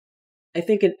I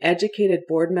think an educated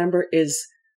board member is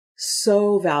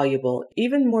so valuable,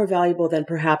 even more valuable than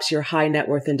perhaps your high net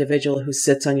worth individual who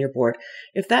sits on your board.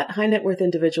 If that high net worth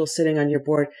individual sitting on your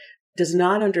board does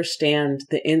not understand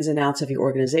the ins and outs of your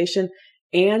organization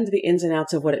and the ins and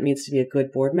outs of what it means to be a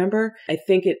good board member, I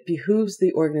think it behooves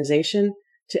the organization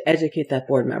to educate that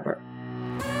board member.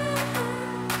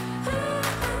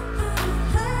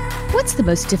 What's the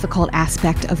most difficult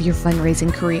aspect of your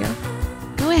fundraising career?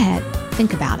 Go ahead,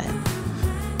 think about it.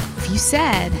 If you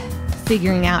said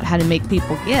figuring out how to make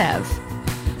people give,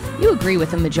 you agree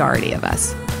with the majority of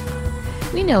us.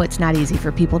 We know it's not easy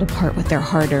for people to part with their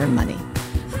hard-earned money.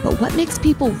 But what makes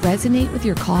people resonate with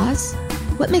your cause?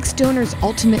 What makes donors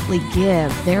ultimately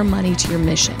give their money to your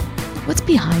mission? What's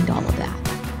behind all of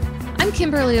that? I'm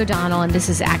Kimberly O'Donnell, and this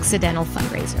is Accidental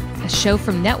Fundraiser, a show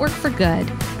from Network for Good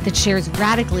that shares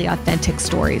radically authentic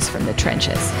stories from the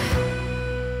trenches.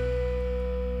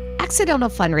 Accidental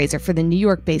Fundraiser for the New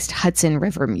York-based Hudson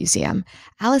River Museum,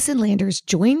 Alyson Landers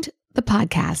joined the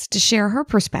podcast to share her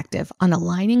perspective on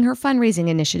aligning her fundraising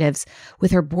initiatives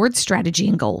with her board strategy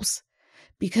and goals.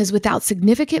 Because without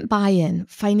significant buy-in,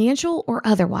 financial or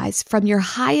otherwise, from your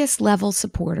highest level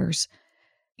supporters,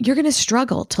 you're going to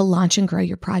struggle to launch and grow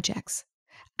your projects.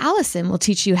 Alyson will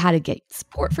teach you how to get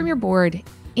support from your board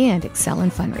and excel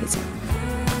in fundraising.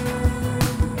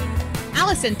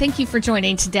 Alyson, thank you for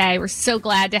joining today. We're so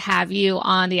glad to have you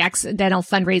on the Accidental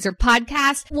Fundraiser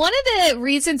podcast. One of the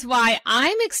reasons why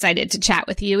I'm excited to chat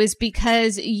with you is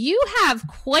because you have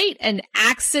quite an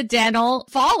accidental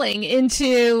falling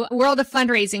into world of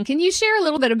fundraising. Can you share a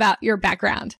little bit about your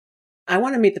background? I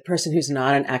want to meet the person who's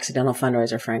not an accidental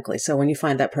fundraiser, frankly. So when you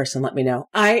find that person, let me know.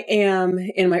 I am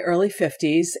in my early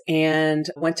 50s and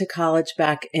went to college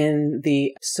back in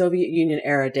the Soviet Union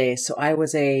era days. So I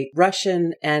was a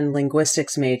Russian and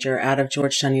linguistics major out of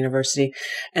Georgetown University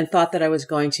and thought that I was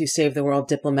going to save the world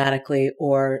diplomatically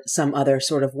or some other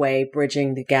sort of way,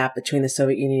 bridging the gap between the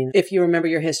Soviet Union. If you remember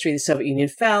your history, the Soviet Union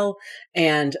fell.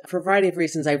 And for a variety of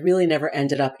reasons, I really never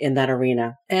ended up in that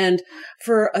arena. And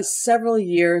for several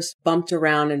years, bumped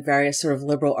around in various sort of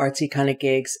liberal artsy kind of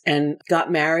gigs and got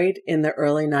married in the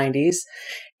early 90s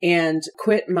and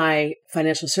quit my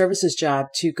financial services job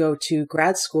to go to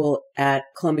grad school at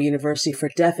Columbia University for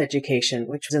deaf education,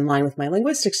 which was in line with my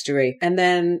linguistics degree. And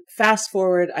then fast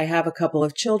forward, I have a couple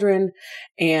of children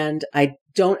and I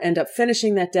don't end up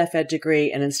finishing that deaf ed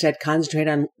degree and instead concentrate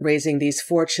on raising these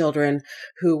 4 children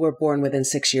who were born within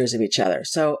 6 years of each other.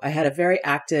 So I had a very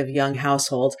active young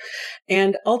household.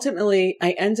 And ultimately,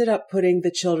 I ended up putting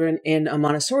the children in a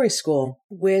Montessori school,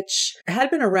 which had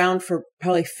been around for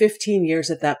probably 15 years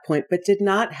at that point, but did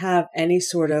not have any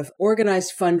sort of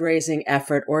organized fundraising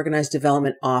effort, organized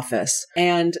development office.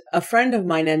 And a friend of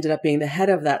mine ended up being the head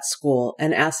of that school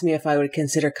and asked me if I would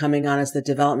consider coming on as the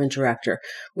development director,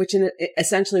 which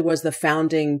essentially was the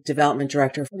founding development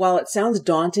director. While it sounds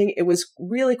daunting, it was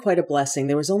really quite a blessing.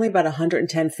 There was only about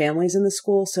 110 families in the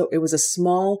school, so it was a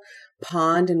small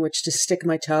pond in which to stick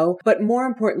my toe. But more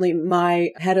importantly, my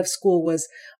head of school was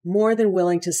more than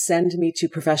willing to send me to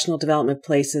professional development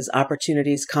places,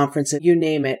 opportunities, conferences, you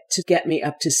name it, to get me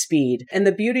up to speed. And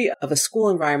the beauty of a school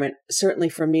environment, certainly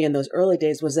for me in those early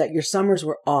days, was that your summers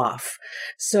were off.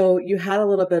 So you had a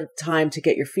little bit of time to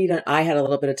get your feet on. I had a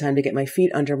little bit of time to get my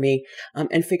feet under me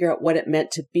and figure out what it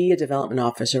meant to be a development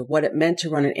officer, what it meant to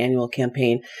run an annual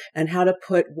campaign, and how to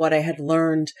put what I had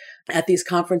learned at these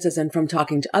conferences and from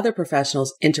talking to other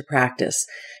professionals into practice.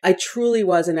 I truly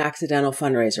was an accidental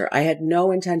fundraiser. I had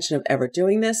no intention of ever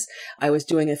doing this. I was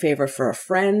doing a favor for a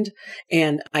friend,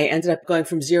 and I ended up going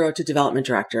from 0 to development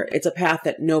director. It's a path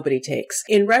that nobody takes.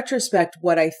 In retrospect,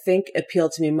 what I think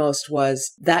appealed to me most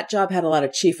was that job had a lot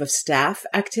of chief of staff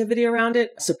activity around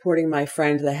it, supporting my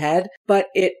friend, the head, but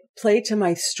it played to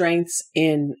my strengths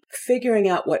in figuring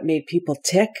out what made people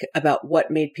tick, about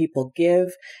what made people give.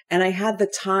 And I had the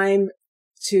time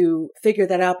to figure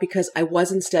that out because I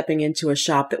wasn't stepping into a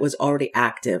shop that was already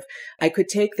active. I could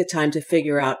take the time to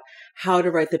figure out how to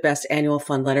write the best annual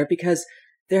fund letter because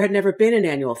there had never been an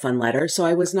annual fund letter. So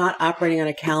I was not operating on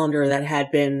a calendar that had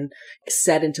been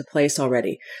set into place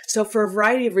already. So for a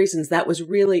variety of reasons, that was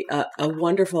really a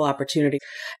wonderful opportunity.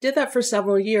 Did that for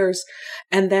several years.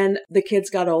 And then the kids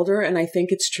got older. And I think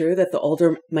it's true that the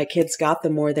older my kids got, the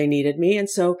more they needed me. And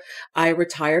so I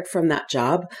retired from that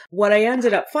job. What I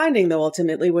ended up finding, though,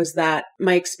 ultimately was that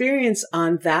my experience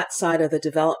on that side of the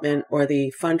development or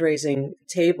the fundraising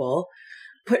table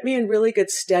put me in really good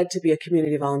stead to be a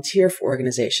community volunteer for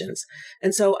organizations.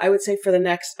 And so I would say for the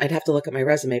next, I'd have to look at my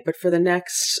resume, but for the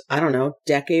next, I don't know,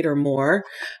 decade or more,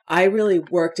 I really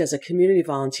worked as a community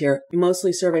volunteer,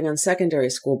 mostly serving on secondary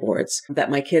school boards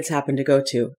that my kids happened to go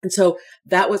to. And so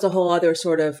that was a whole other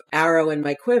sort of arrow in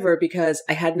my quiver because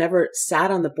I had never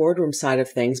sat on the boardroom side of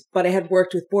things, but I had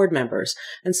worked with board members.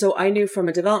 And so I knew from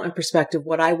a development perspective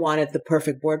what I wanted the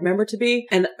perfect board member to be.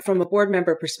 And from a board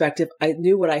member perspective, I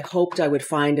knew what I hoped I would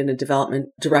find in a development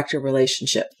director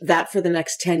relationship. That for the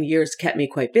next 10 years kept me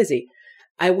quite busy.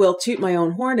 I will toot my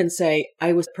own horn and say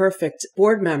I was a perfect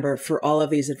board member for all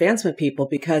of these advancement people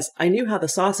because I knew how the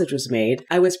sausage was made.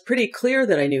 I was pretty clear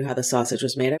that I knew how the sausage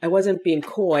was made. I wasn't being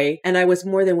coy, and I was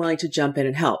more than willing to jump in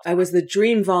and help. I was the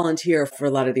dream volunteer for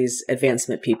a lot of these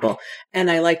advancement people,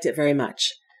 and I liked it very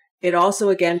much. It also,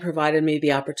 again, provided me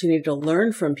the opportunity to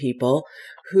learn from people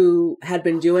who had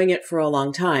been doing it for a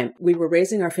long time. We were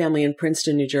raising our family in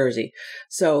Princeton, New Jersey.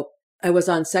 So I was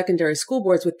on secondary school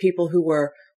boards with people who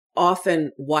were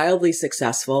often wildly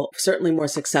successful, certainly more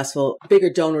successful, bigger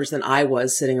donors than I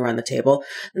was sitting around the table.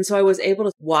 And so I was able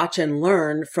to watch and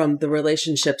learn from the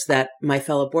relationships that my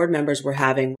fellow board members were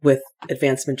having with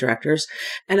advancement directors.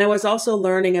 And I was also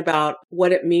learning about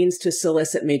what it means to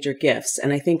solicit major gifts.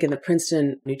 And I think in the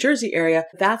Princeton, New Jersey area,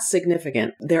 that's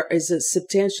significant. There is a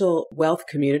substantial wealth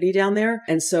community down there.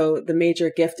 And so the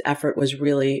major gift effort was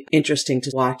really interesting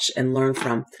to watch and learn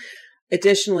from.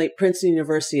 Additionally, Princeton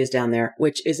University is down there,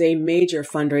 which is a major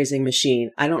fundraising machine.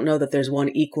 I don't know that there's one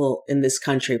equal in this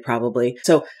country, probably.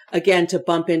 So again, to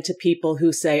bump into people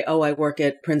who say, oh, I work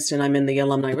at Princeton, I'm in the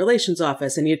alumni relations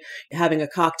office, and you're having a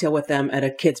cocktail with them at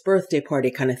a kid's birthday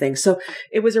party kind of thing. So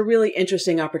it was a really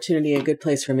interesting opportunity, a good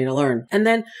place for me to learn. And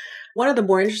then one of the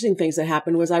more interesting things that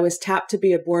happened was I was tapped to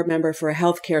be a board member for a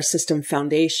healthcare system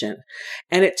foundation.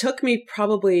 And it took me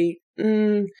probably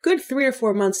good 3 or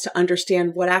 4 months to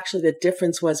understand what actually the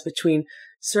difference was between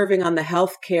serving on the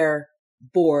healthcare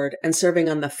board and serving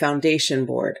on the foundation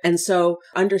board. And so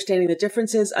understanding the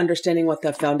differences, understanding what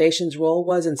the foundation's role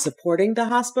was in supporting the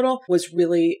hospital was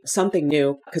really something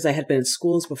new because I had been in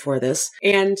schools before this.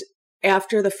 And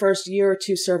after the first year or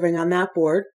two serving on that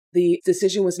board, the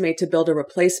decision was made to build a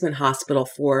replacement hospital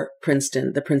for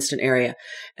Princeton, the Princeton area.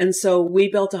 And so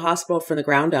we built a hospital from the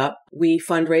ground up. We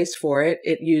fundraised for it.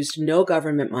 It used no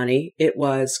government money. It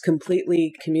was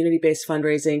completely community-based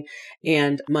fundraising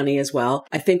and money as well.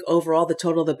 I think overall the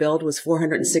total of the build was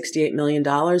 $468 million,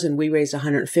 and we raised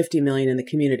 $150 million in the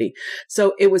community.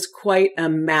 So it was quite a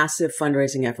massive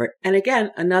fundraising effort. And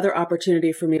again, another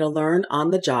opportunity for me to learn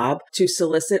on the job, to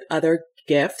solicit other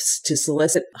gifts, to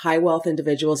solicit high wealth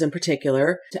individuals in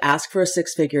particular, to ask for a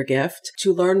 6-figure gift,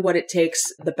 to learn what it takes,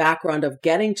 the background of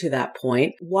getting to that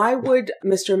point. Why would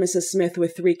Mr. and Mrs. Smith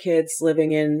with 3 kids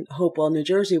living in Hopewell, New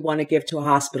Jersey want to give to a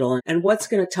hospital? And what's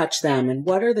going to touch them? And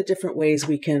what are the different ways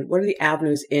what are the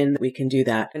avenues in that we can do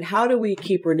that? And how do we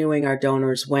keep renewing our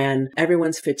donors when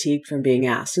everyone's fatigued from being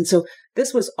asked? And so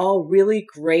this was all really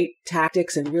great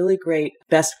tactics and really great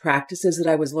best practices that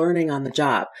I was learning on the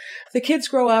job. The kids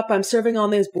grow up, I'm serving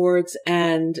on these boards,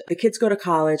 and the kids go to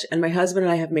college, and my husband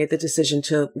and I have made the decision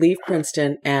to leave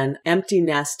Princeton and empty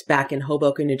nest back in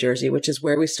Hoboken, New Jersey, which is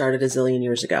where we started a zillion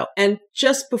years ago. And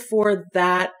just before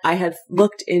that, I had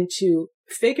looked into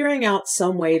figuring out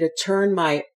some way to turn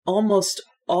my almost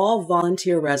all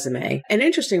volunteer resume, an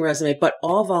interesting resume, but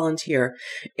all volunteer,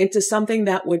 into something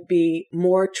that would be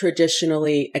more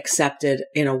traditionally accepted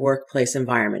in a workplace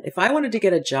environment. If I wanted to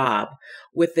get a job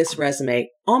with this resume,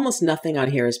 almost nothing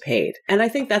on here is paid. And I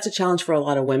think that's a challenge for a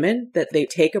lot of women, that they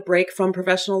take a break from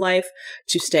professional life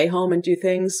to stay home and do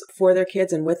things for their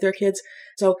kids and with their kids.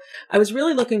 So I was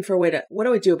really looking for a way to, what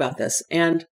do I do about this?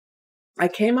 And I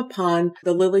came upon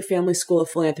the Lilly Family School of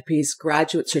Philanthropy's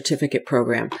graduate certificate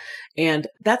program. And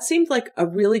that seemed like a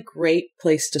really great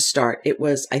place to start. It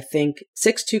was, I think,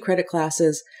 6 2-credit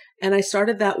classes. And I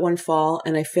started that one fall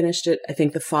and I finished it, I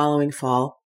think, the following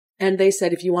fall. And they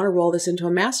said, if you want to roll this into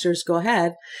a master's, go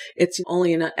ahead. It's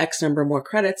only an X number more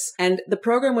credits. And the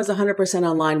program was 100%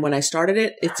 online when I started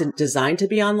it. It's designed to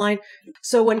be online.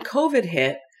 So when COVID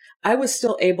hit, I was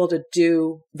still able to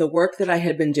do the work that I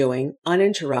had been doing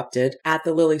uninterrupted at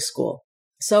the Lilly School.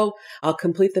 So I'll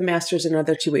complete the master's in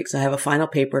another 2 weeks. I have a final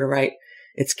paper to write.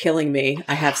 It's killing me.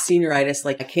 I have senioritis,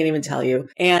 like I can't even tell you.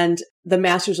 And the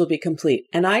master's will be complete.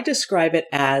 And I describe it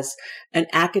as an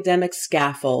academic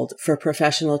scaffold for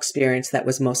professional experience that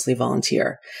was mostly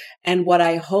volunteer. And what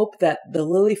I hope that the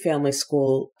Lilly Family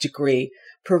School degree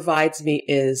provides me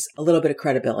is a little bit of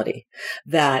credibility,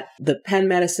 that the Penn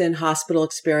Medicine hospital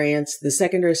experience, the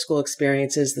secondary school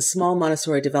experiences, the small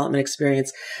Montessori development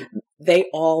experience, they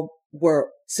all were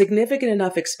significant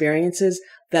enough experiences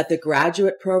that the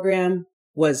graduate program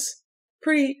was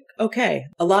pretty okay.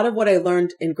 A lot of what I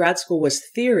learned in grad school was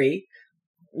theory.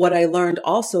 What I learned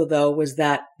also, though, was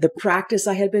that the practice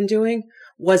I had been doing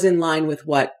was in line with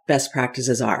what best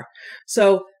practices are.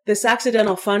 So this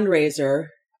accidental fundraiser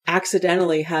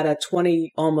accidentally had a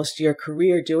 20 almost year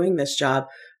career doing this job,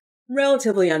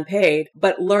 relatively unpaid,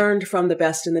 but learned from the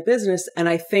best in the business. And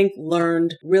I think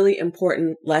learned really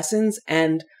important lessons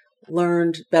and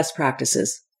learned best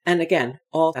practices. And again,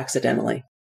 all accidentally.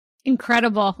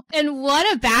 Incredible. And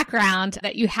what a background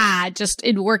that you had just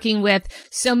in working with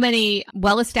so many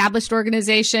well-established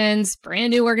organizations,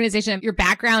 brand new organizations. Your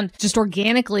background just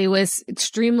organically was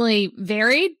extremely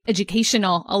varied,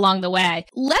 educational along the way.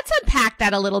 Let's unpack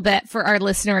that a little bit for our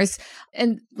listeners.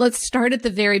 And let's start at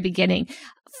the very beginning.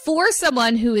 For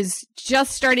someone who is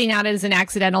just starting out as an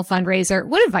accidental fundraiser,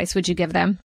 what advice would you give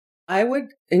them? I would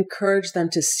encourage them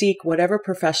to seek whatever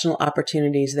professional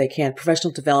opportunities they can,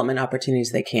 professional development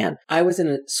opportunities they can. I was in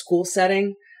a school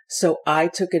setting, so I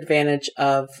took advantage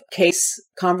of CASE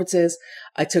conferences.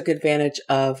 I took advantage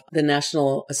of the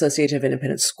National Association of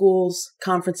Independent Schools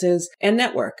conferences and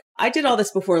network. I did all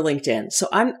this before LinkedIn. So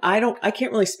I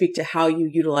can't really speak to how you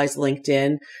utilize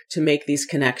LinkedIn to make these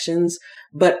connections,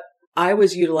 but I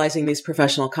was utilizing these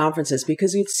professional conferences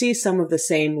because you'd see some of the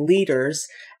same leaders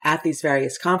at these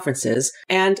various conferences.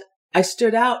 And I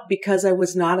stood out because I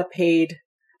was not a paid,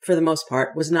 for the most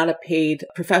part, was not a paid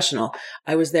professional.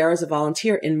 I was there as a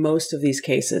volunteer in most of these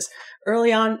cases.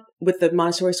 Early on with the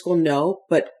Montessori school, no,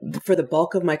 but for the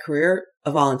bulk of my career,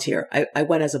 a volunteer. I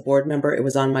went as a board member. It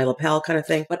was on my lapel kind of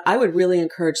thing. But I would really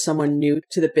encourage someone new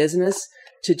to the business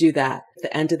to do that. At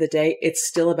the end of the day, it's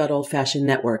still about old-fashioned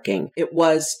networking. It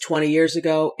was 20 years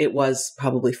ago. It was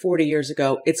probably 40 years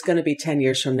ago. It's going to be 10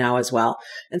 years from now as well.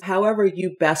 And however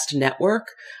you best network,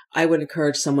 I would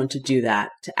encourage someone to do that,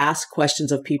 to ask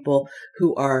questions of people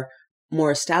who are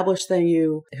more established than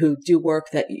you, who do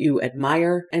work that you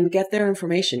admire, and get their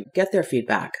information, get their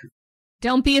feedback.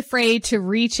 Don't be afraid to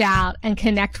reach out and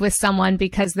connect with someone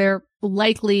because they're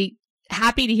likely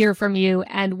happy to hear from you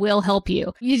and will help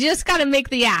you. You just got to make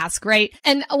the ask, right?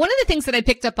 And one of the things that I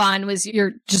picked up on was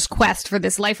your just quest for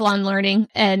this lifelong learning,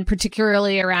 and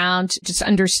particularly around just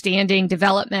understanding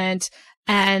development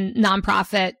and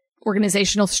nonprofit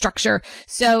organizational structure.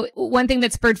 So one thing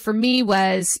that spurred for me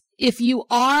was, if you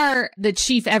are the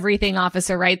chief everything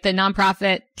officer, right, the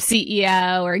nonprofit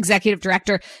CEO or executive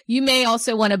director, you may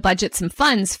also want to budget some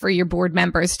funds for your board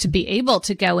members to be able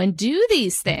to go and do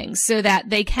these things so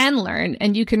that they can learn,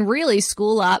 and you can really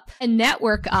school up and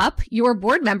network up your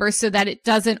board members so that it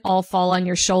doesn't all fall on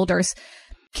your shoulders.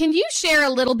 Can you share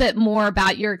a little bit more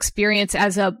about your experience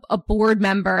as a board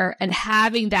member and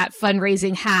having that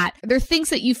fundraising hat? Are there things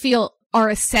that you feel are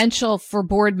essential for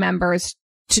board members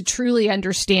to truly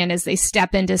understand as they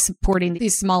step into supporting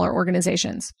these smaller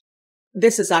organizations?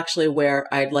 This is actually where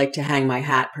I'd like to hang my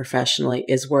hat professionally,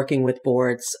 is working with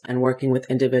boards and working with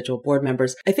individual board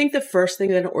members. I think the first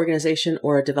thing that an organization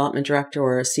or a development director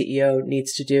or a CEO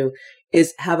needs to do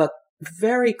is have a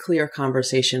very clear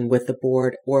conversation with the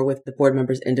board or with the board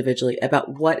members individually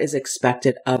about what is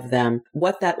expected of them,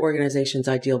 what that organization's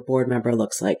ideal board member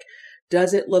looks like.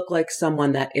 Does it look like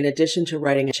someone that, in addition to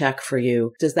writing a check for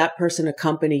you, does that person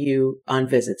accompany you on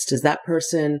visits? Does that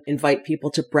person invite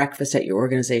people to breakfast at your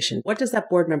organization? What does that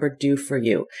board member do for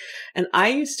you? And I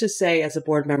used to say as a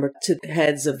board member to the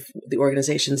heads of the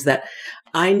organizations that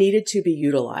I needed to be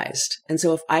utilized. And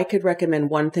so if I could recommend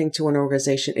one thing to an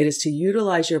organization, it is to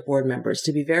utilize your board members,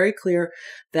 to be very clear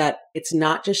that it's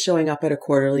not just showing up at a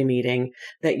quarterly meeting,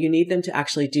 that you need them to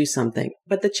actually do something.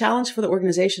 But the challenge for the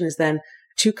organization is then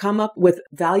to come up with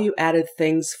value-added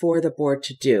things for the board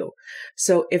to do.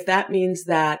 So if that means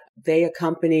that they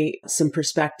accompany some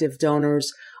prospective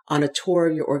donors on a tour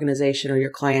of your organization or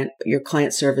your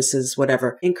client services,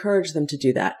 whatever, encourage them to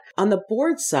do that. On the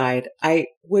board side, I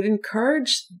would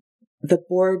encourage the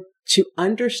board to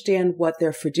understand what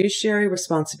their fiduciary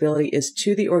responsibility is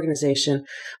to the organization,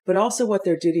 but also what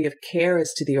their duty of care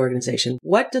is to the organization.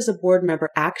 What does a board member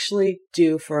actually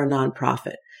do for a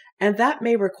nonprofit? And that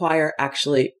may require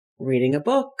actually reading a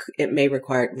book. It may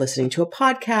require listening to a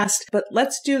podcast, but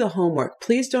let's do the homework.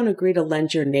 Please don't agree to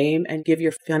lend your name and give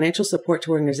your financial support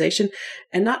to an organization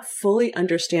and not fully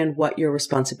understand what your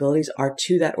responsibilities are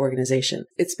to that organization.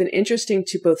 It's been interesting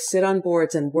to both sit on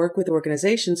boards and work with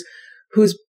organizations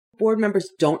whose board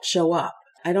members don't show up.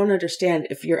 I don't understand,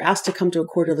 if you're asked to come to a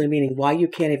quarterly meeting, why you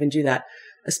can't even do that.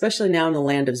 Especially now in the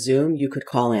land of Zoom, you could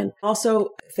call in. Also,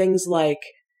 things like,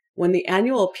 when the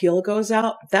annual appeal goes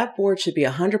out, that board should be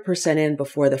 100% in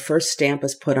before the first stamp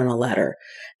is put on a letter.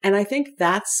 And I think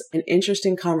that's an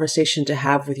interesting conversation to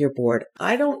have with your board.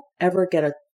 I don't ever get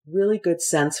a really good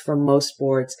sense from most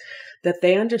boards that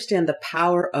they understand the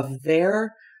power of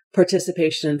their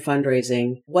participation in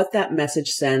fundraising, what that message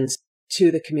sends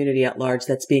to the community at large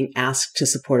that's being asked to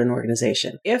support an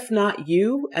organization. If not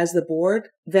you as the board,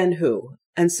 then who?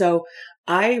 And so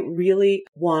I really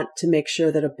want to make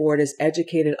sure that a board is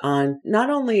educated on not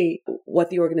only what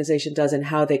the organization does and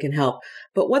how they can help,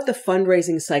 but what the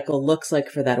fundraising cycle looks like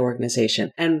for that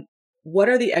organization. And what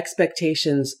are the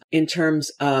expectations in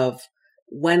terms of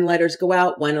when letters go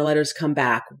out, when letters come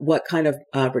back, what kind of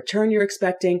return you're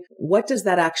expecting, what does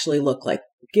that actually look like?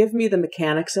 Give me the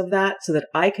mechanics of that so that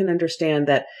I can understand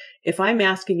that if I'm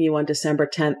asking you on December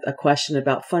 10th a question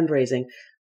about fundraising,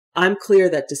 I'm clear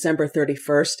that December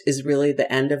 31st is really the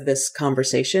end of this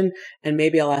conversation, and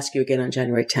maybe I'll ask you again on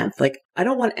January 10th. Like, I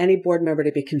don't want any board member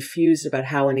to be confused about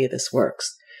how any of this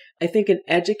works. I think an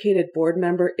educated board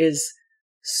member is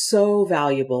so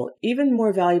valuable, even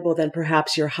more valuable than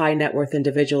perhaps your high net worth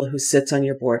individual who sits on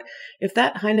your board. If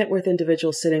that high net worth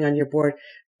individual sitting on your board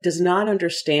does not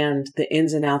understand the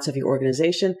ins and outs of your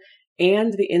organization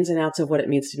and the ins and outs of what it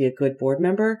means to be a good board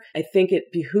member, I think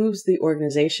it behooves the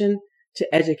organization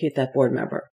to educate that board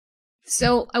member.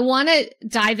 So I want to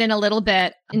dive in a little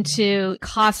bit into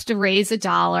cost to raise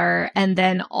 $1 and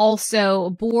then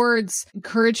also boards'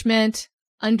 encouragement,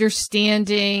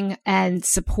 understanding, and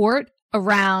support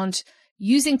around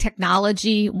using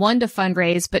technology, one, to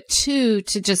fundraise, but two,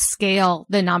 to just scale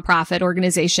the nonprofit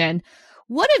organization.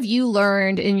 What have you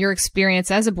learned in your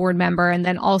experience as a board member and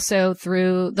then also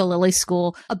through the Lilly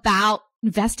School about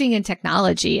investing in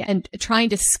technology and trying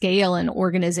to scale an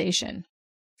organization?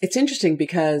 It's interesting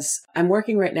because I'm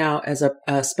working right now as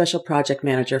a special project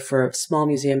manager for a small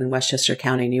museum in Westchester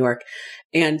County, New York.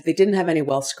 And they didn't have any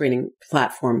wealth screening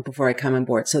platform before I come on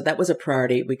board. So that was a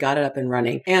priority. We got it up and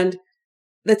running. And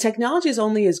the technology is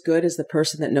only as good as the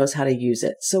person that knows how to use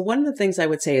it. So one of the things I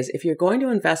would say is if you're going to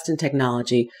invest in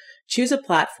technology, choose a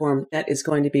platform that is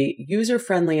going to be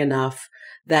user-friendly enough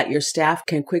that your staff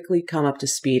can quickly come up to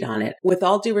speed on it. With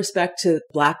all due respect to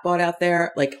Blackbaud out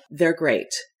there, like, they're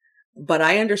great. But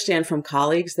I understand from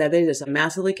colleagues that it is a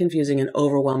massively confusing and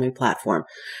overwhelming platform.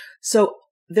 So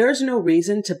there's no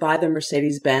reason to buy the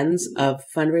Mercedes-Benz of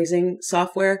fundraising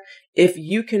software if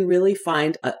you can really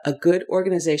find a good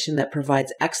organization that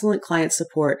provides excellent client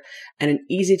support and an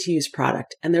easy-to-use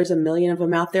product. And there's a million of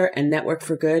them out there, and Network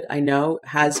for Good, I know,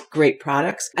 has great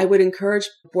products. I would encourage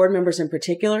board members in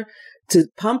particular to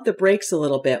pump the brakes a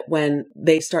little bit when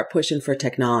they start pushing for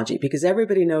technology, because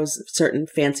everybody knows certain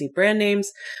fancy brand names,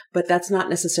 but that's not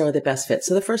necessarily the best fit.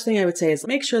 So the first thing I would say is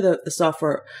make sure that the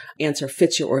software answer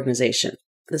fits your organization.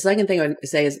 The second thing I would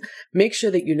say is make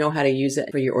sure that you know how to use it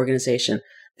for your organization.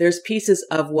 There's pieces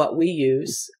of what we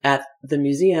use at the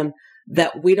museum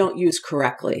that we don't use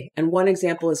correctly. And one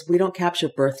example is we don't capture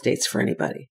birth dates for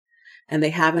anybody. And they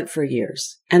haven't for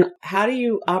years. And how do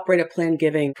you operate a planned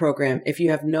giving program if you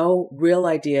have no real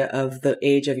idea of the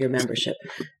age of your membership?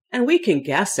 And we can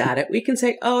guess at it. We can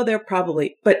say, oh, they're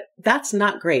probably, but that's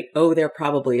not great. Oh, they're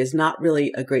probably is not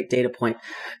really a great data point.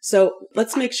 So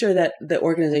let's make sure that the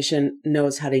organization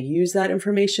knows how to use that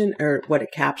information or what it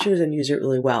captures and use it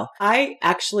really well. I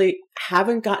actually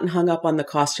haven't gotten hung up on the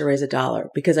cost to raise $1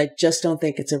 because I just don't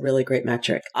think it's a really great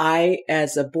metric. I,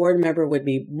 as a board member, would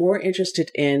be more interested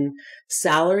in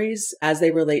salaries as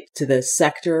they relate to the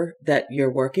sector that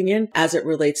you're working in, as it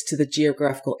relates to the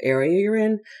geographical area you're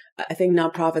in. I think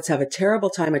nonprofits have a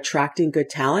terrible time attracting good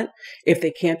talent if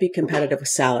they can't be competitive with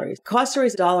salaries. Cost to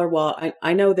raise $1, well,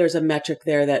 I know there's a metric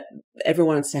there that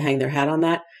everyone wants to hang their hat on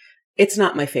that. It's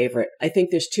not my favorite. I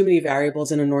think there's too many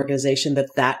variables in an organization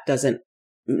that doesn't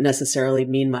necessarily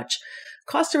mean much.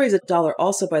 Cost to raise $1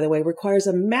 also, by the way, requires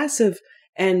a massive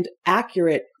and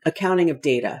accurate accounting of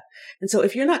data. And so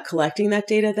if you're not collecting that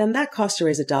data, then that cost to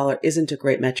raise $1 isn't a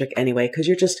great metric anyway, because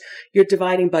you're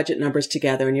dividing budget numbers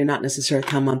together and you're not necessarily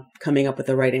coming up with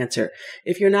the right answer.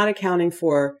 If you're not accounting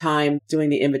for time doing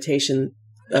the invitation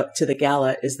to the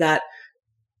gala, is that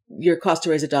your cost to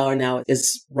raise $1 now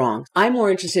is wrong. I'm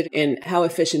more interested in how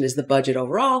efficient is the budget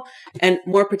overall, and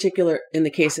more particular in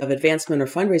the case of advancement or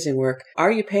fundraising work,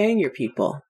 are you paying your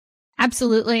people?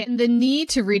 Absolutely. And the need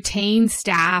to retain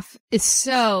staff is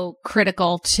so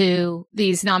critical to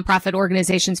these nonprofit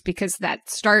organizations because that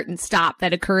start and stop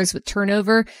that occurs with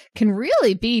turnover can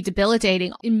really be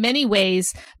debilitating in many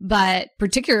ways, but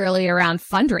particularly around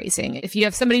fundraising. If you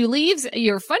have somebody who leaves,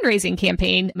 your fundraising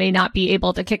campaign may not be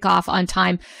able to kick off on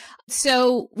time.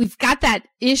 So we've got that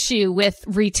issue with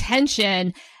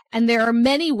retention. And there are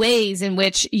many ways in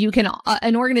which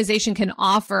an organization can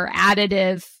offer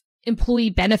additive employee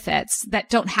benefits that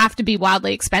don't have to be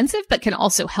wildly expensive, but can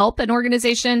also help an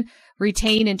organization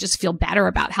retain and just feel better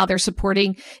about how they're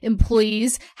supporting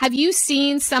employees. Have you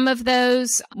seen some of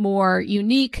those more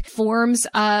unique forms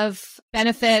of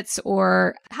benefits,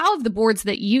 or how have the boards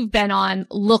that you've been on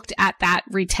looked at that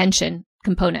retention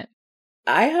component?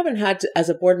 I haven't had to, as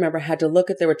a board member, had to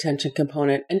look at the retention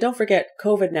component. And don't forget,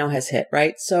 COVID now has hit,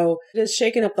 right? So it has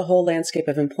shaken up the whole landscape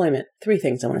of employment. 3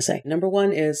 things I want to say. Number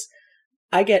 1 is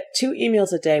I get 2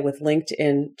 emails a day with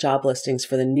LinkedIn job listings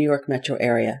for the New York metro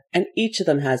area, and each of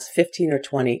them has 15 or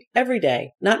 20 every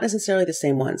day, not necessarily the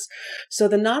same ones. So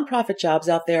the nonprofit jobs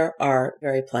out there are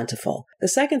very plentiful. The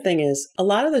second thing is a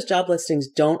lot of those job listings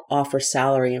don't offer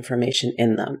salary information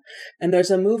in them. And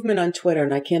there's a movement on Twitter,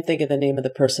 and I can't think of the name of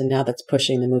the person now that's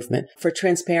pushing the movement, for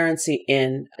transparency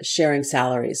in sharing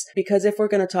salaries. Because if we're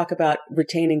going to talk about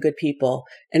retaining good people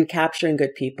and capturing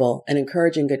good people and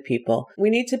encouraging good people, we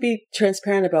need to be transparent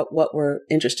about what we're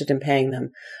interested in paying them.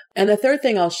 And the third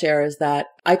thing I'll share is that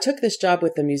I took this job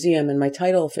with the museum, and my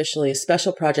title officially is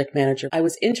Special Project Manager. I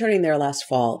was interning there last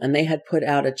fall, and they had put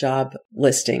out a job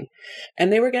listing,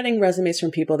 and they were getting resumes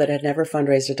from people that had never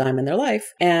fundraised a dime in their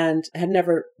life and had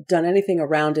never done anything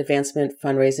around advancement,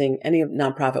 fundraising, any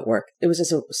nonprofit work. It was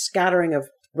just a scattering of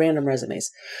random resumes.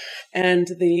 And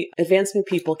the advancement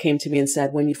people came to me and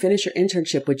said, when you finish your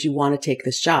internship, would you want to take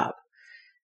this job?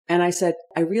 And I said,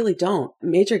 I really don't.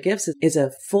 Major Gifts is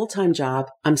a full-time job.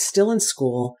 I'm still in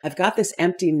school. I've got this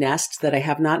empty nest that I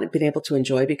have not been able to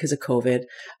enjoy because of COVID.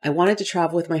 I wanted to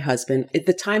travel with my husband.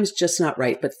 The time's just not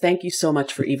right, but thank you so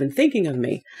much for even thinking of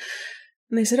me.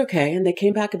 And they said, okay. And they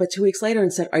came back about 2 weeks later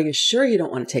and said, are you sure you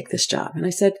don't want to take this job? And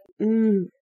I said,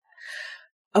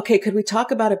 okay, could we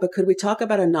talk about it? But could we talk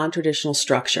about a non-traditional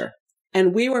structure?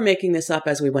 And we were making this up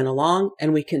as we went along,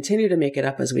 and we continue to make it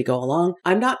up as we go along.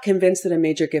 I'm not convinced that a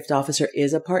major gift officer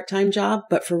is a part-time job,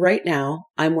 but for right now,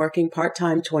 I'm working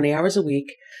part-time 20 hours a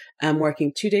week. I'm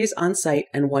working 2 days on site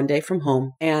and 1 day from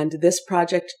home. And this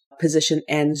project position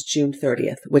ends June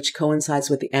 30th, which coincides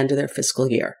with the end of their fiscal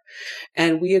year.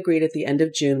 And we agreed at the end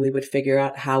of June, we would figure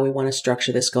out how we want to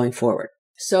structure this going forward.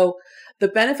 So the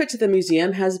benefit to the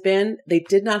museum has been they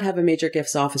did not have a major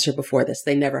gifts officer before this.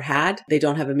 They never had. They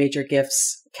don't have a major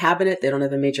gifts cabinet. They don't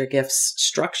have a major gifts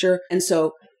structure. And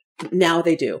so now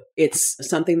they do. It's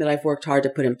something that I've worked hard to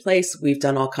put in place. We've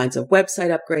done all kinds of website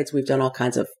upgrades. We've done all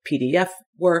kinds of PDF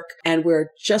work. And we're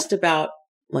just about,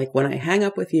 like when I hang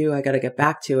up with you, I got to get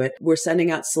back to it. We're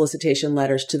sending out solicitation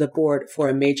letters to the board for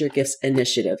a major gifts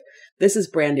initiative. This is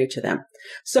brand new to them.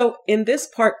 So in this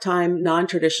part-time,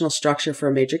 non-traditional structure for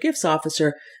a major gifts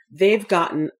officer, they've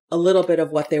gotten a little bit of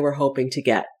what they were hoping to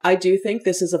get. I do think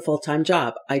this is a full-time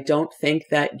job. I don't think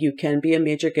that you can be a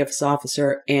major gifts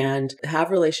officer and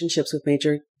have relationships with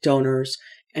major donors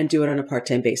and do it on a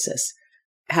part-time basis.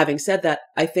 Having said that,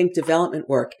 I think development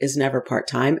work is never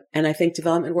part-time, and I think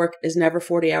development work is never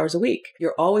 40 hours a week.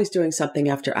 You're always doing something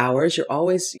after hours. You're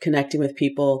always connecting with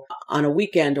people on a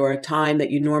weekend or a time that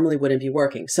you normally wouldn't be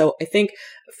working. So I think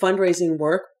fundraising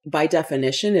work, by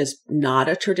definition, is not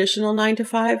a traditional 9 to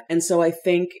 5. And so I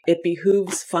think it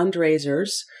behooves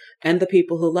fundraisers and the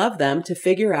people who love them to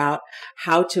figure out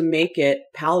how to make it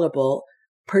palatable,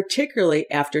 particularly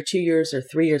after 2 years or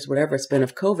 3 years, whatever it's been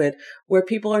of COVID, where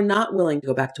people are not willing to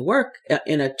go back to work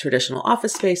in a traditional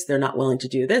office space. They're not willing to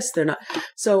do this. They're not.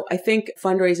 So I think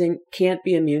fundraising can't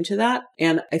be immune to that.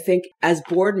 And I think as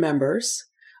board members,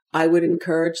 I would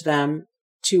encourage them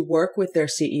to work with their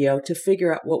CEO to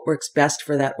figure out what works best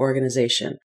for that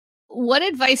organization. What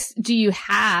advice do you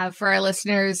have for our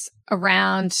listeners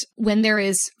around when there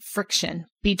is friction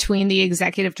between the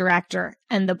executive director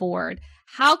and the board?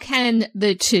 How can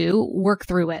the two work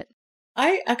through it?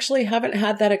 I actually haven't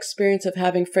had that experience of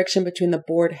having friction between the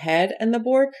board head and the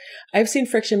board. I've seen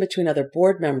friction between other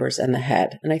board members and the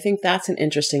head, and I think that's an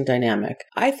interesting dynamic.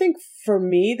 I think for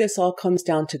me, this all comes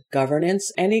down to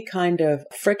governance. Any kind of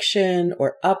friction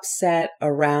or upset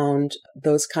around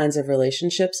those kinds of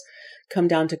relationships come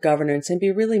down to governance, and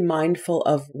be really mindful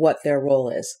of what their role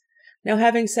is. Now,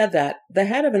 having said that, the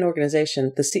head of an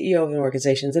organization, the CEO of an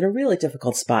organization, is in a really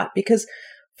difficult spot because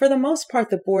for the most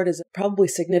part, the board is probably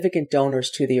significant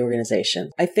donors to the organization.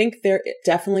 I think there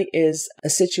definitely is a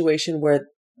situation where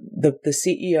the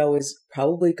CEO is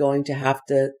probably going to have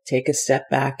to take a step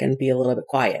back and be a little bit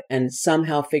quiet and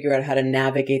somehow figure out how to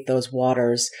navigate those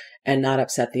waters and not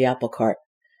upset the apple cart.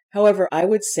 However, I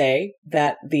would say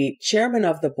that the chairman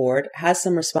of the board has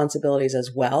some responsibilities as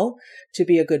well to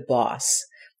be a good boss.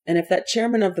 And if that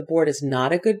chairman of the board is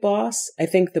not a good boss, I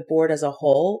think the board as a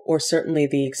whole, or certainly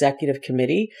the executive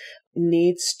committee,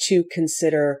 needs to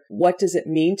consider what does it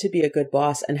mean to be a good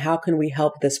boss and how can we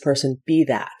help this person be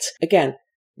that? Again,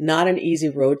 not an easy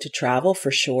road to travel for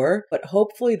sure, but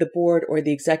hopefully the board or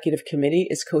the executive committee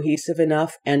is cohesive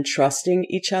enough and trusting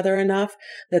each other enough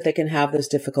that they can have those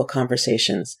difficult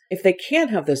conversations. If they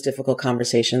can't have those difficult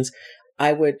conversations,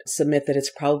 I would submit that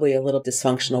it's probably a little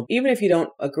dysfunctional. Even if you don't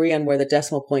agree on where the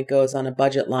decimal point goes on a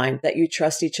budget line, that you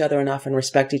trust each other enough and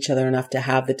respect each other enough to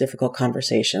have the difficult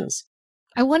conversations.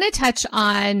 I want to touch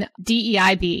on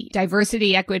DEIB,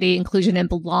 diversity, equity, inclusion, and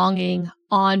belonging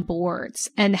on boards,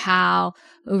 and how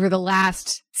over the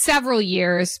last several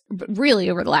years, really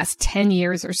over the last 10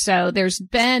 years or so, there's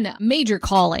been major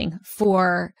calling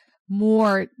for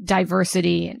more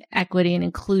diversity and equity and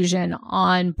inclusion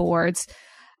on boards.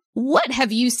 What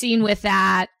have you seen with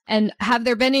that? And have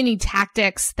there been any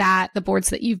tactics that the boards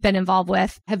that you've been involved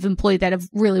with have employed that have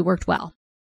really worked well?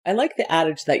 I like the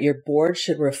adage that your board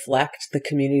should reflect the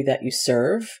community that you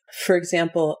serve. For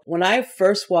example, when I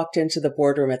first walked into the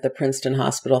boardroom at the Princeton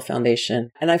Hospital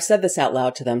Foundation, and I've said this out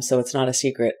loud to them, so it's not a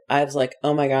secret, I was like,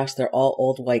 oh my gosh, they're all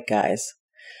old white guys.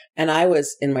 And I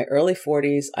was in my early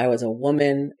 40s. I was a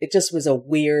woman. It just was a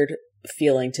weird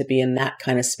feeling to be in that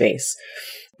kind of space.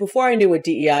 Before I knew what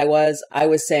DEI was, I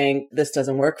was saying, this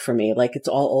doesn't work for me. Like, it's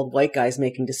all old white guys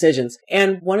making decisions.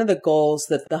 And one of the goals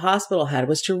that the hospital had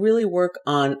was to really work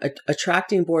on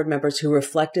attracting board members who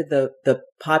reflected the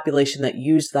population that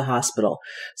used the hospital.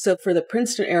 So for the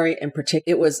Princeton area in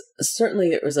particular, it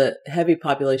was a heavy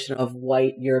population of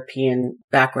white European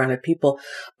backgrounded people,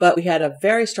 but we had a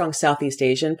very strong Southeast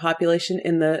Asian population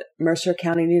in the Mercer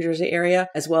County, New Jersey area,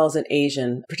 as well as an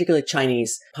Asian, particularly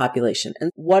Chinese population.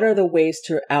 And what are the ways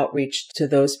to outreach to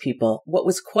those people? What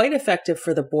was quite effective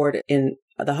for the board in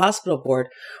the hospital board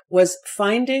was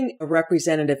finding a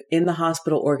representative in the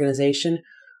hospital organization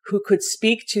who could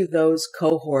speak to those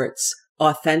cohorts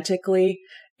authentically,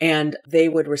 and they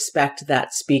would respect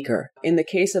that speaker. In the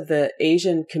case of the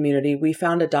Asian community, we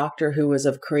found a doctor who was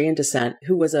of Korean descent,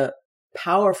 who was a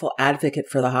powerful advocate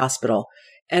for the hospital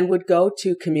and would go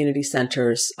to community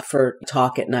centers for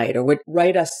talk at night or would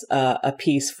write us a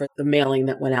piece for the mailing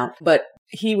that went out. But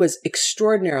he was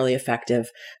extraordinarily effective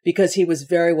because he was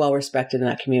very well respected in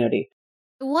that community.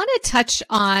 I want to touch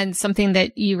on something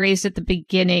that you raised at the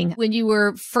beginning. When you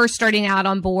were first starting out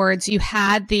on boards, you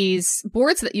had these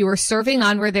boards that you were serving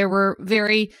on where there were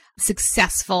very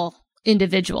successful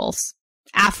individuals,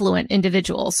 affluent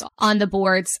individuals on the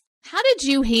boards. How did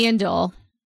you handle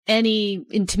any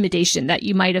intimidation that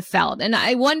you might have felt? And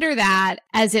I wonder that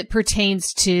as it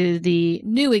pertains to the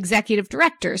new executive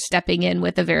director stepping in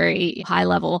with a very high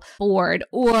level board,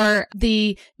 or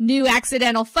the new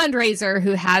accidental fundraiser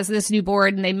who has this new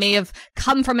board and they may have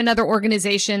come from another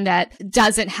organization that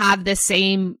doesn't have the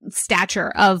same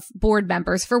stature of board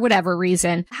members for whatever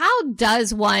reason. How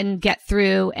does one get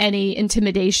through any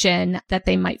intimidation that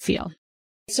they might feel?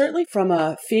 Certainly from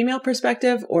a female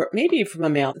perspective, or maybe from a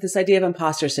male, this idea of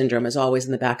imposter syndrome is always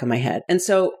in the back of my head. And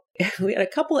so we had a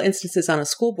couple of instances on a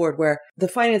school board where the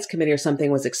finance committee or something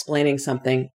was explaining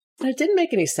something, and it didn't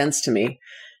make any sense to me.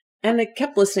 And I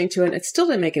kept listening to it, and it still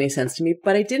didn't make any sense to me,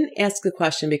 but I didn't ask the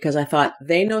question because I thought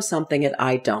they know something that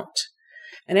I don't.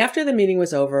 And after the meeting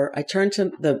was over, I turned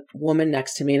to the woman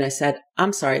next to me and I said,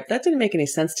 I'm sorry, that didn't make any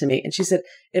sense to me. And she said,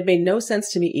 it made no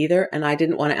sense to me either. And I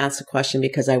didn't want to ask the question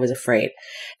because I was afraid.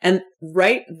 And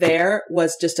right there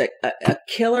was just a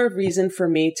killer reason for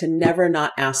me to never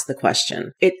not ask the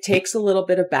question. It takes a little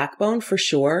bit of backbone for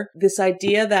sure. This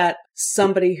idea that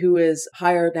somebody who is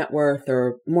higher net worth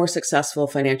or more successful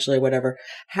financially, whatever,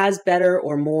 has better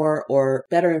or more or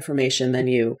better information than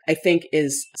you, I think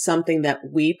is something that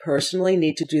we personally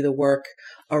need to do the work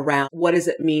around. What does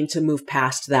it mean to move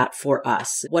past that for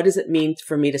us? What does it mean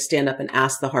for me to stand up and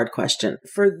ask the hard question?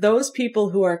 For those people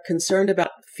who are concerned about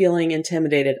feeling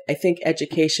intimidated, I think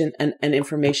education and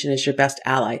information is your best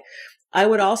ally. I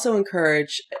would also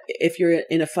encourage, if you're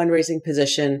in a fundraising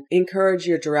position, encourage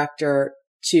your director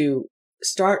to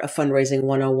start a fundraising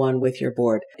 101 with your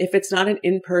board. If it's not an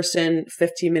in-person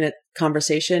 15-minute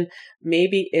conversation,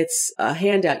 maybe it's a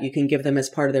handout you can give them as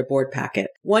part of their board packet.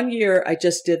 One year, I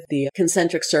just did the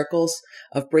concentric circles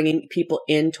of bringing people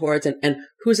in towards and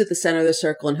who's at the center of the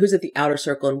circle and who's at the outer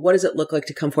circle and what does it look like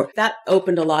to come forward. That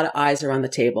opened a lot of eyes around the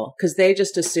table because they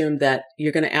just assumed that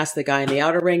you're going to ask the guy in the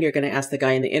outer ring, you're going to ask the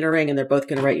guy in the inner ring, and they're both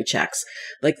going to write you checks.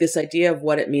 Like this idea of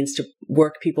what it means to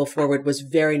work people forward was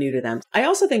very new to them. I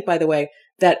also think, by the way,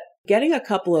 that getting a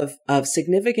couple of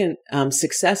significant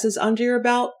successes under your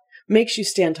belt makes you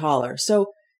stand taller.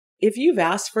 So if you've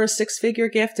asked for a 6-figure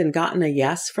gift and gotten a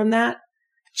yes from that,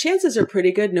 chances are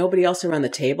pretty good nobody else around the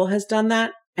table has done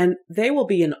that, and they will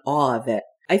be in awe of it.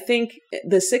 I think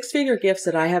the 6-figure gifts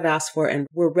that I have asked for and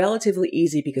were relatively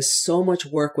easy because so much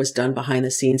work was done behind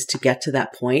the scenes to get to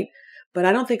that point. But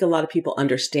I don't think a lot of people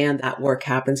understand that work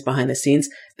happens behind the scenes.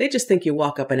 They just think you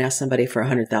walk up and ask somebody for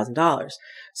 $100,000.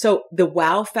 So the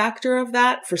wow factor of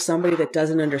that for somebody that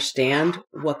doesn't understand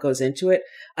what goes into it,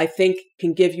 I think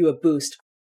can give you a boost.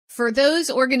 For those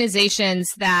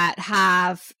organizations that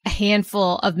have a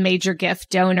handful of major gift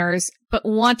donors but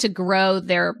want to grow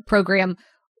their program,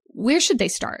 where should they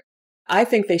start? I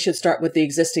think they should start with the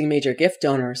existing major gift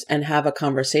donors and have a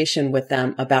conversation with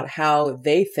them about how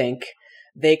they think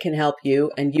they can help you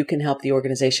and you can help the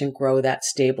organization grow that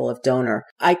stable of donor.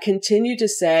 I continue to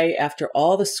say, after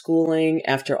all the schooling,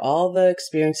 after all the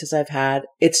experiences I've had,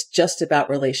 it's just about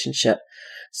relationship.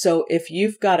 So if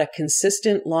you've got a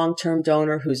consistent long-term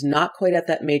donor who's not quite at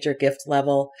that major gift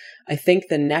level, I think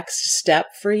the next step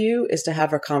for you is to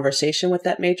have a conversation with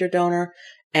that major donor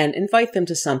and invite them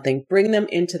to something, bring them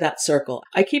into that circle.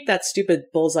 I keep that stupid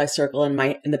bullseye circle in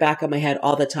the back of my head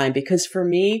all the time, because for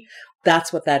me,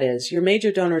 that's what that is. Your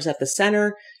major donor is at the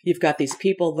center. You've got these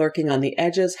people lurking on the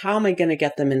edges. How am I going to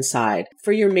get them inside?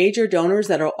 For your major donors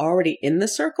that are already in the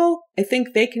circle, I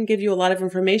think they can give you a lot of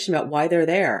information about why they're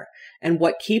there and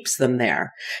what keeps them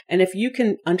there. And if you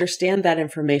can understand that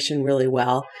information really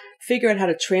well, figure out how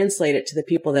to translate it to the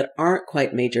people that aren't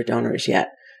quite major donors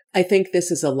yet. I think this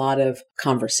is a lot of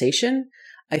conversation.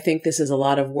 I think this is a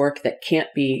lot of work that can't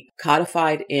be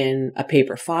codified in a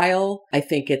paper file. I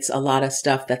think it's a lot of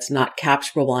stuff that's not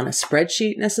capturable on a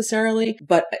spreadsheet necessarily,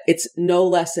 but it's no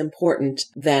less important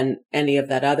than any of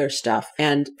that other stuff.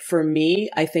 And for me,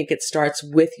 I think it starts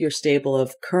with your stable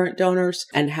of current donors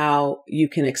and how you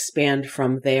can expand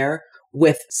from there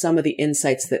with some of the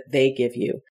insights that they give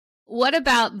you. What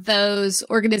about those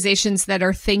organizations that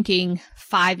are thinking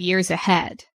 5 years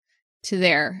ahead to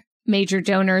their major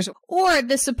donors or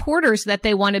the supporters that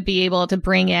they want to be able to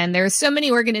bring in? There's so many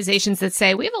organizations that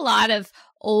say we have a lot of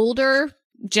older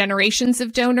generations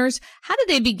of donors. How do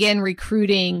they begin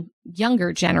recruiting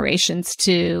younger generations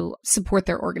to support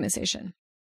their organization?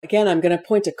 Again, I'm going to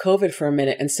point to COVID for a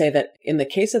minute and say that in the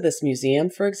case of this museum,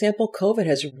 for example, COVID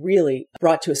has really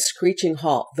brought to a screeching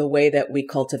halt the way that we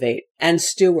cultivate and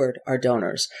steward our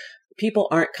donors. People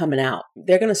aren't coming out.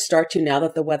 They're going to start to now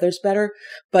that the weather's better.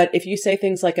 But if you say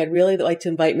things like, I'd really like to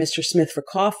invite Mr. Smith for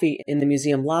coffee in the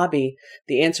museum lobby,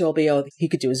 the answer will be, oh, he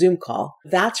could do a Zoom call.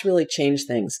 That's really changed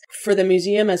things. For the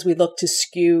museum, as we look to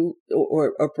skew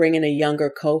or bring in a younger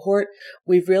cohort,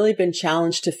 we've really been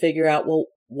challenged to figure out, well,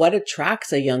 what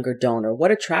attracts a younger donor? What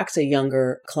attracts a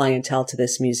younger clientele to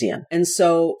this museum? And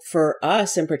so for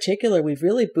us in particular, we've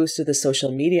really boosted the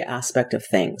social media aspect of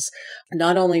things,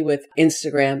 not only with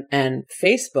Instagram and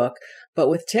Facebook, but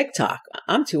with TikTok.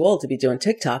 I'm too old to be doing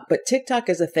TikTok, but TikTok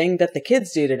is a thing that the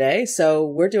kids do today. So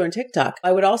we're doing TikTok.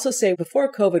 I would also say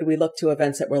before COVID, we looked to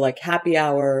events that were like happy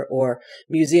hour or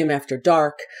museum after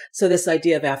dark. So this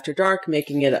idea of after dark,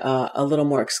 making it a little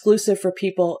more exclusive for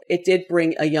people, it did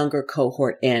bring a younger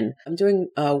cohort in. I'm doing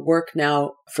work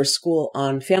now for school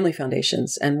on family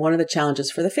foundations. And one of the challenges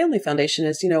for the family foundation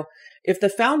is, if the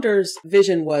founder's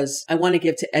vision was, I want to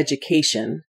give to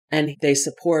education, and they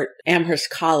support Amherst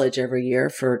College every year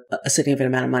for a significant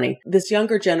amount of money. This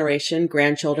younger generation,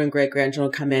 grandchildren,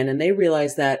 great-grandchildren come in and they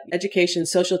realize that education,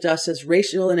 social justice,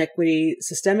 racial inequity,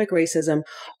 systemic racism,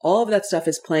 all of that stuff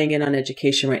is playing in on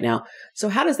education right now. So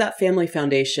how does that family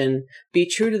foundation be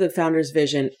true to the founder's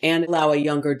vision and allow a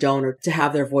younger donor to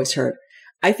have their voice heard?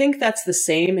 I think that's the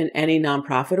same in any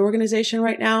nonprofit organization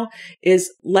right now,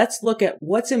 is let's look at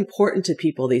what's important to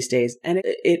people these days. And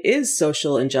it is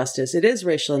social injustice. It is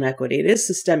racial inequity. It is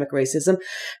systemic racism.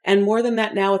 And more than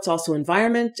that now, it's also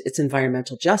environment. It's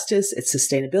environmental justice. It's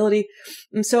sustainability.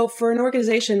 And so for an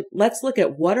organization, let's look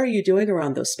at what are you doing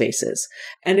around those spaces?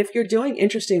 And if you're doing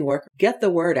interesting work, get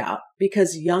the word out,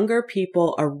 because younger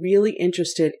people are really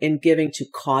interested in giving to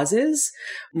causes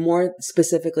more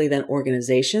specifically than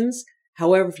organizations.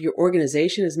 However, if your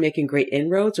organization is making great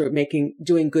inroads or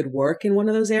doing good work in one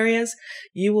of those areas,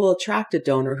 you will attract a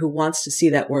donor who wants to see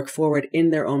that work forward in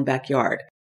their own backyard.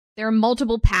 There are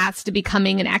multiple paths to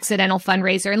becoming an accidental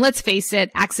fundraiser. And let's face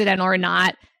it, accidental or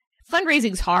not,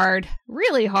 fundraising's hard,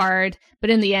 really hard, but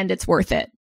in the end, it's worth it.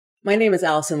 My name is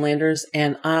Alyson Landers,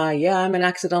 and I'm an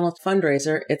accidental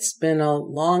fundraiser. It's been a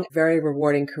long, very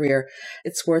rewarding career.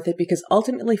 It's worth it because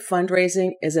ultimately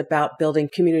fundraising is about building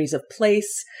communities of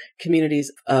place,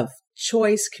 communities of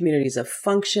choice, communities of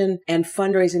function, and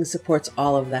fundraising supports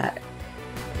all of that.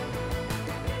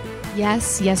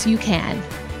 Yes, you can.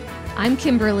 I'm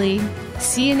Kimberly.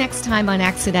 See you next time on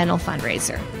Accidental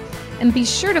Fundraiser. And be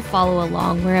sure to follow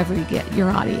along wherever you get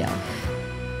your audio.